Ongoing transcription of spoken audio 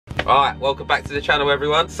Alright, welcome back to the channel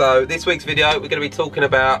everyone. So this week's video we're going to be talking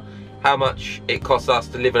about how much it costs us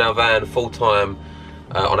to live in our van full time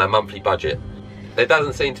on our monthly budget. There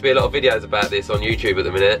doesn't seem to be a lot of videos about this on YouTube at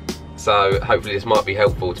the minute, so hopefully this might be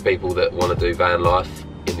helpful to people that want to do van life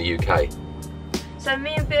in the UK. So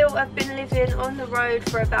me and Bill have been living on the road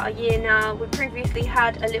for about a year now. We previously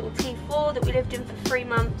had a little T4 that we lived in for 3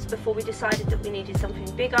 months before we decided that we needed something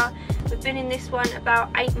bigger. We've been in this one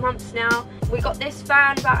about 8 months now. We got this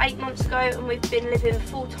van about 8 months ago and we've been living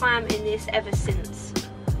full time in this ever since.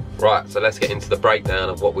 Right, so let's get into the breakdown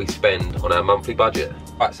of what we spend on our monthly budget.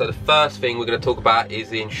 Right, so the first thing we're going to talk about is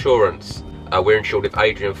the insurance. We're insured with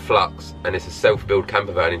Adrian Flux and it's a self-build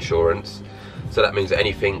camper van insurance. So that means that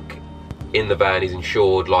anything in the van is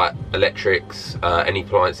insured, like electrics, any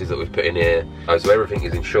appliances that we've put in here. So everything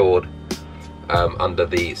is insured under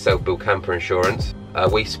the self-build camper insurance.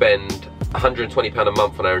 We spend £120 a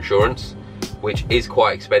month on our insurance, which is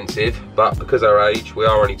quite expensive, but because of our age, we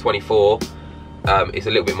are only 24, it's a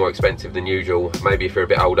little bit more expensive than usual. Maybe if you're a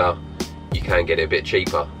bit older, you can get it a bit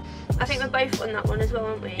cheaper. I think we're both on that one as well,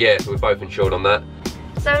 aren't we? Yeah, so we're both insured on that.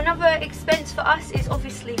 So another expense for us is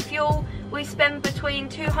obviously fuel. We spend between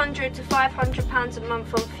 £200 to £500 a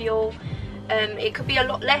month on fuel. It could be a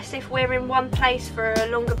lot less if we're in one place for a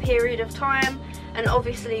longer period of time, and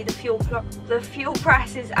obviously the fuel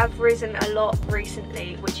prices have risen a lot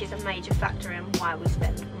recently, which is a major factor in why we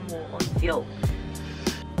spend more on fuel.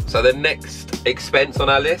 So the next expense on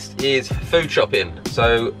our list is food shopping.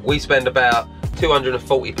 So we spend about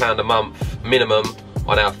 £240 a month minimum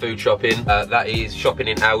on our food shopping. That is shopping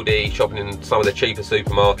in Aldi, shopping in some of the cheaper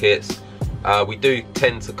supermarkets. We do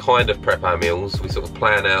tend to kind of prep our meals. We sort of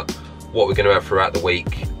plan out what we're going to have throughout the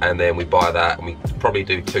week, and then we buy that, and we probably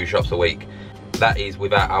do 2 shops a week. That is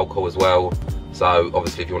without alcohol as well. So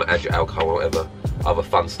obviously if you want to add your alcohol or whatever other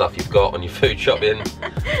fun stuff you've got on your food shopping.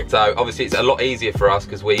 So obviously it's a lot easier for us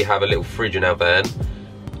because we have a little fridge in our van.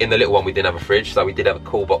 In the little one we didn't have a fridge, so we did have a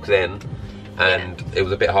cool box end, and it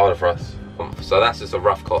was a bit harder for us. So that's just a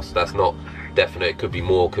rough cost. That's not definite. It could be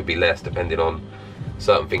more, could be less, depending on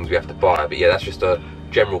certain things we have to buy. But yeah, that's just a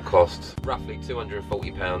general cost. Roughly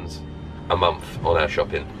 £240 a month on our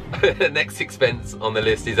shopping. The next expense on the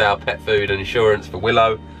list is our pet food and insurance for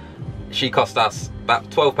Willow. She cost us about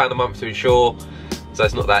 £12 a month to insure, so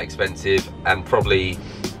it's not that expensive, and probably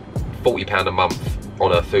 £40 a month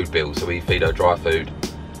on her food bill. So we feed her dry food,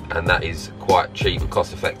 and that is quite cheap and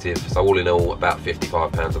cost effective. So all in all, about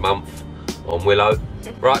 £55 a month on Willow.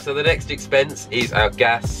 Right, so the next expense is our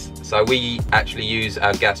gas. So we actually use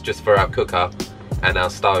our gas just for our cooker and our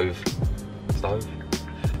stove.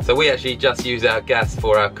 So we actually just use our gas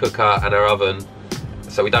for our cooker and our oven,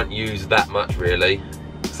 so we don't use that much really.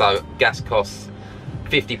 So gas costs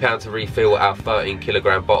 £50 to refill our 13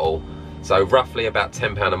 kilogram bottle, so roughly about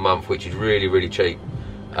 £10 a month, which is really cheap.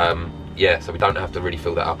 Yeah, so we don't have to really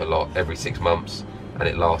fill that up a lot, every 6 months, and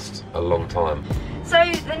it lasts a long time. So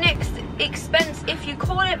the next expense, if you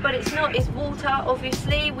call it, but it's not, is water.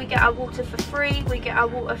 Obviously we get our water for free. We get our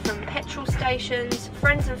water from petrol stations,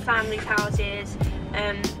 friends and family's houses,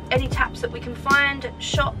 any taps that we can find,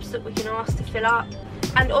 shops that we can ask to fill up,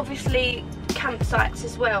 and obviously campsites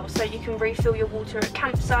as well. So you can refill your water at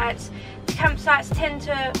campsites. The campsites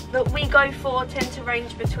that we go for tend to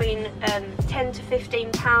range between £10 to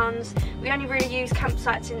 £15. We only really use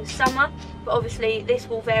campsites in the summer, but obviously this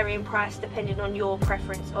will vary in price depending on your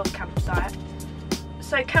preference of campsite.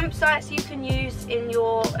 So campsites you can use in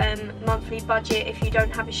your monthly budget if you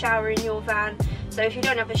don't have a shower in your van. So if you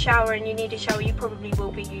don't have a shower and you need a shower, you probably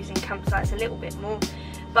will be using campsites a little bit more.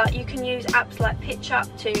 But you can use apps like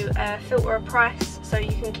PitchUp to filter a price so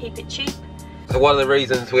you can keep it cheap. So one of the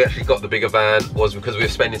reasons we actually got the bigger van was because we were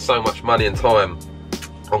spending so much money and time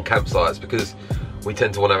on campsites, because we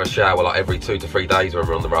tend to want to have a shower like every 2 to 3 days when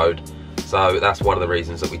we're on the road. So that's one of the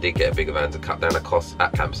reasons that we did get a bigger van, to cut down the costs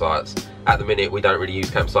at campsites. At the minute we don't really use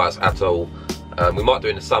campsites at all. We might do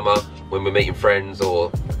in the summer when we're meeting friends, or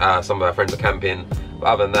some of our friends are camping, but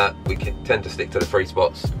other than that we tend to stick to the free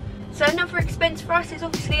spots. So another expense for us is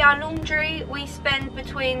obviously our laundry. We spend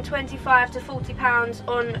between £25 to £40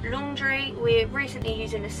 on laundry. We're recently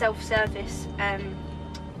using a self-service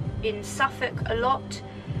in Suffolk a lot,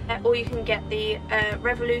 or you can get the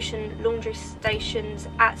Revolution laundry stations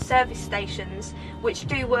at service stations, which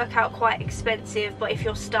do work out quite expensive, but if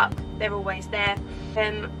you're stuck they're always there.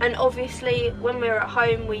 And obviously when we're at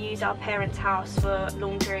home we use our parents' house for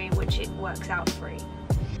laundry, which it works out free.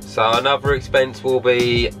 So another expense will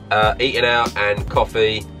be eating out and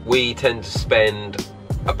coffee. We tend to spend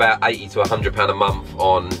about £80 to £100 a month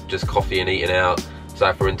on just coffee and eating out. So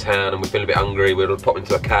if we're in town and we feel a bit hungry, we'll pop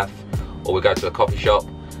into a cafe or we'll go to a coffee shop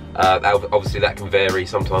Obviously that can vary.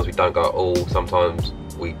 Sometimes we don't go at all, sometimes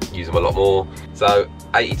we use them a lot more. So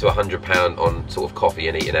 80 to 100 pound on sort of coffee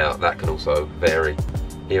and eating out, that can also vary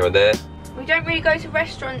here and there. We don't really go to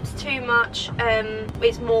restaurants too much.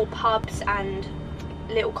 It's more pubs and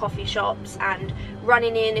little coffee shops and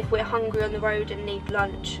running in if we're hungry on the road and need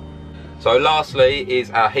lunch. So lastly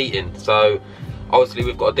is our heating. So obviously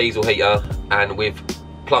we've got a diesel heater and we've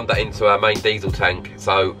plumbed that into our main diesel tank,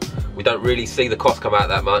 so we don't really see the cost come out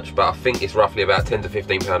that much, but I think it's roughly about 10 to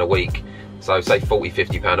 15 pound a week, so say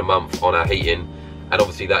 40-50 pound a month on our heating. And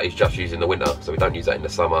obviously that is just used in the winter, so we don't use that in the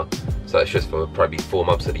summer, so it's just for probably 4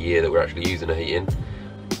 months of the year that we're actually using the heating.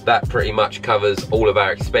 That pretty much covers all of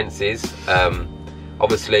our expenses.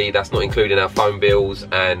 Obviously that's not including our phone bills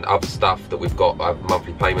and other stuff that we've got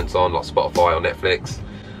monthly payments on, like Spotify or Netflix.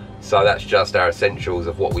 So that's just our essentials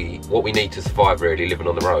of what we need to survive, really, living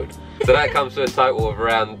on the road. So that comes to a total of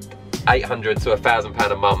around 800 to 1,000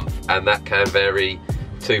 pound a month, and that can vary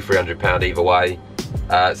to 300 pound either way.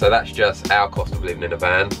 So that's just our cost of living in a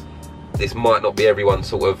van. This might not be everyone's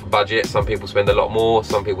sort of budget. Some people spend a lot more,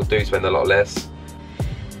 some people do spend a lot less.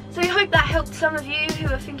 So we hope that helped some of you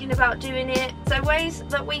who are thinking about doing it. So ways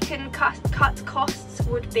that we can cut costs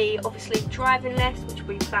would be obviously driving less, which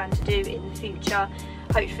we plan to do in the future.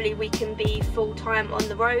 Hopefully we can be full-time on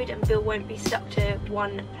the road and Bill won't be stuck to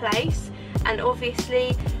one place. And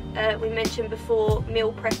obviously we mentioned before,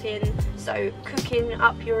 meal prepping, so cooking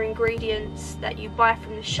up your ingredients that you buy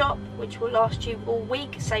from the shop, which will last you all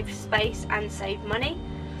week, save space and save money.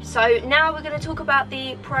 So now we're going to talk about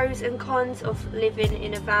the pros and cons of living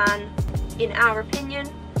in a van, in our opinion.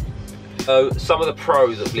 So some of the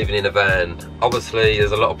pros of living in a van, obviously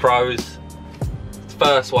there's a lot of pros. The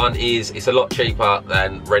first one is it's a lot cheaper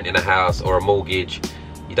than renting a house or a mortgage.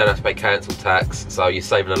 You don't have to pay council tax, so you're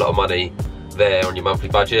saving a lot of money there on your monthly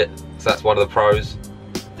budget. So that's one of the pros.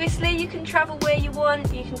 Obviously you can travel where you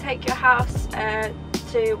want, you can take your house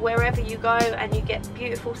to wherever you go and you get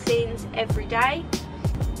beautiful scenes every day.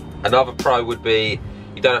 Another pro would be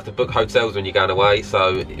you don't have to book hotels when you're going away.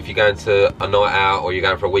 So if you're going to a night out or you're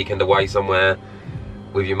going for a weekend away somewhere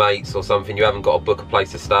with your mates or something, you haven't got to book a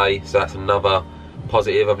place to stay. So that's another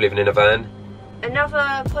positive of living in a van.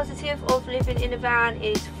 Another positive of living in a van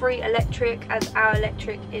is free electric, as our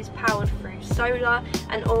electric is powered through solar,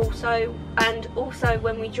 and also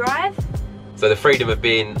when we drive. So the freedom of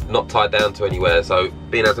being not tied down to anywhere, so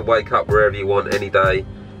being able to wake up wherever you want any day,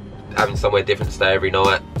 having somewhere different to stay every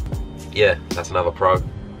night. Yeah, that's another pro.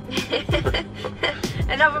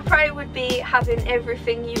 Another pro would be having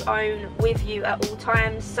everything you own with you at all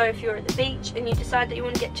times. So if you're at the beach and you decide that you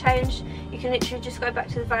want to get changed, you can literally just go back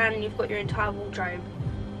to the van and you've got your entire wardrobe.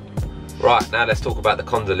 Right, now let's talk about the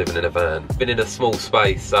cons of living in a van. Been in a small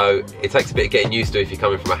space, so it takes a bit of getting used to if you're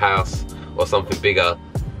coming from a house or something bigger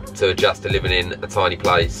to adjust to living in a tiny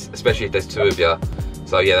place, especially if there's two of you.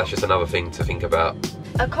 So yeah, that's just another thing to think about.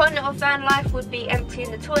 A con of van life would be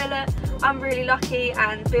emptying the toilet. I'm really lucky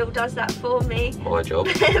and Bill does that for me. My job.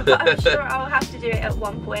 But I'm sure I'll have to do it at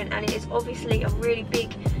one point, and it is obviously a really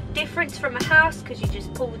big difference from a house because you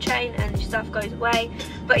just pull the chain and your stuff goes away,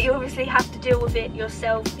 but you obviously have to deal with it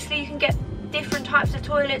yourself. So you can get different types of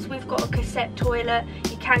toilets. We've got a cassette toilet,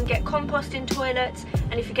 you can get composting toilets,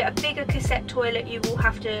 and if you get a bigger cassette toilet you will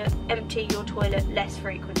have to empty your toilet less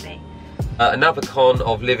frequently. Another con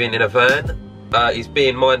of living in a van is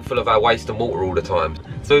being mindful of our waste and water all the time.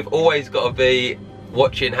 So we've always got to be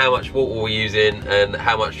watching how much water we're using and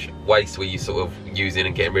how much waste we're sort of using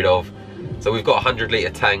and getting rid of. So we've got a 100 litre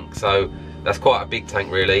tank, so that's quite a big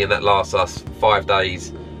tank really, and that lasts us 5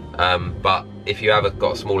 days. But if you have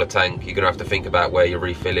got a smaller tank, you're going to have to think about where you're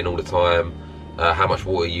refilling all the time, how much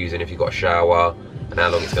water you're using if you've got a shower, and how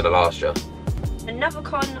long it's going to last you. Another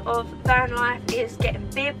con of van life is getting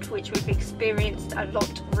bibbed, which we've experienced a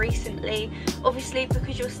lot recently. Obviously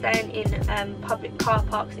because you're staying in public car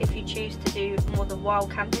parks, if you choose to do more the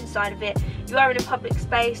wild camping side of it, you are in a public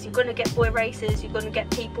space, you're going to get boy racers, you're going to get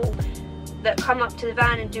people that come up to the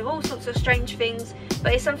van and do all sorts of strange things,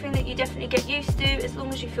 but it's something that you definitely get used to. As long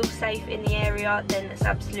as you feel safe in the area, then it's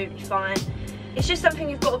absolutely fine. It's just something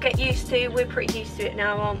you've got to get used to. We're pretty used to it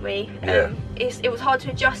now, aren't we? Yeah. It was hard to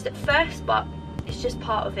adjust at first, but it's just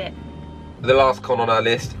part of it. The last con on our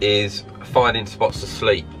list is finding spots to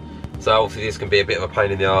sleep. So obviously this can be a bit of a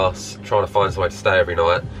pain in the arse, trying to find somewhere to stay every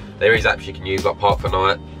night. There is apps you can use like Park for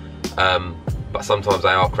Night, but sometimes they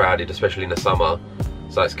are crowded, especially in the summer.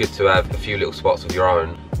 So it's good to have a few little spots of your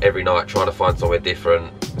own every night, trying to find somewhere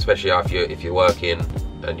different, especially if you're working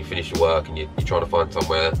and you finish your work and you're trying to find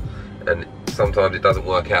somewhere, and sometimes it doesn't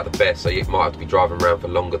work out the best, so you might have to be driving around for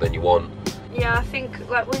longer than you want. Yeah, I think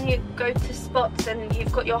like when you go to spots and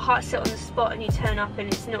you've got your heart set on the spot and you turn up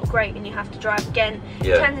and it's not great and you have to drive again,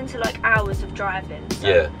 it turns into like hours of driving. So.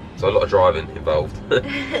 Yeah, so a lot of driving involved.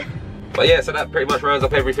 But yeah, so that pretty much rounds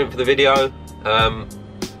up everything for the video.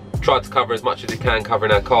 Tried to cover as much as we can,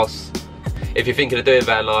 covering our costs. If you're thinking of doing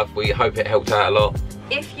van life, we hope it helped out a lot.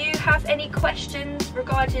 If you have any questions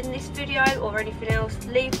regarding this video or anything else,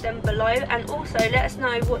 leave them below, and also let us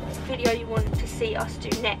know what video you want to see us do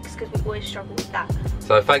next, because we always struggle with that.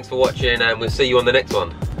 So thanks for watching, and we'll see you on the next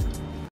one.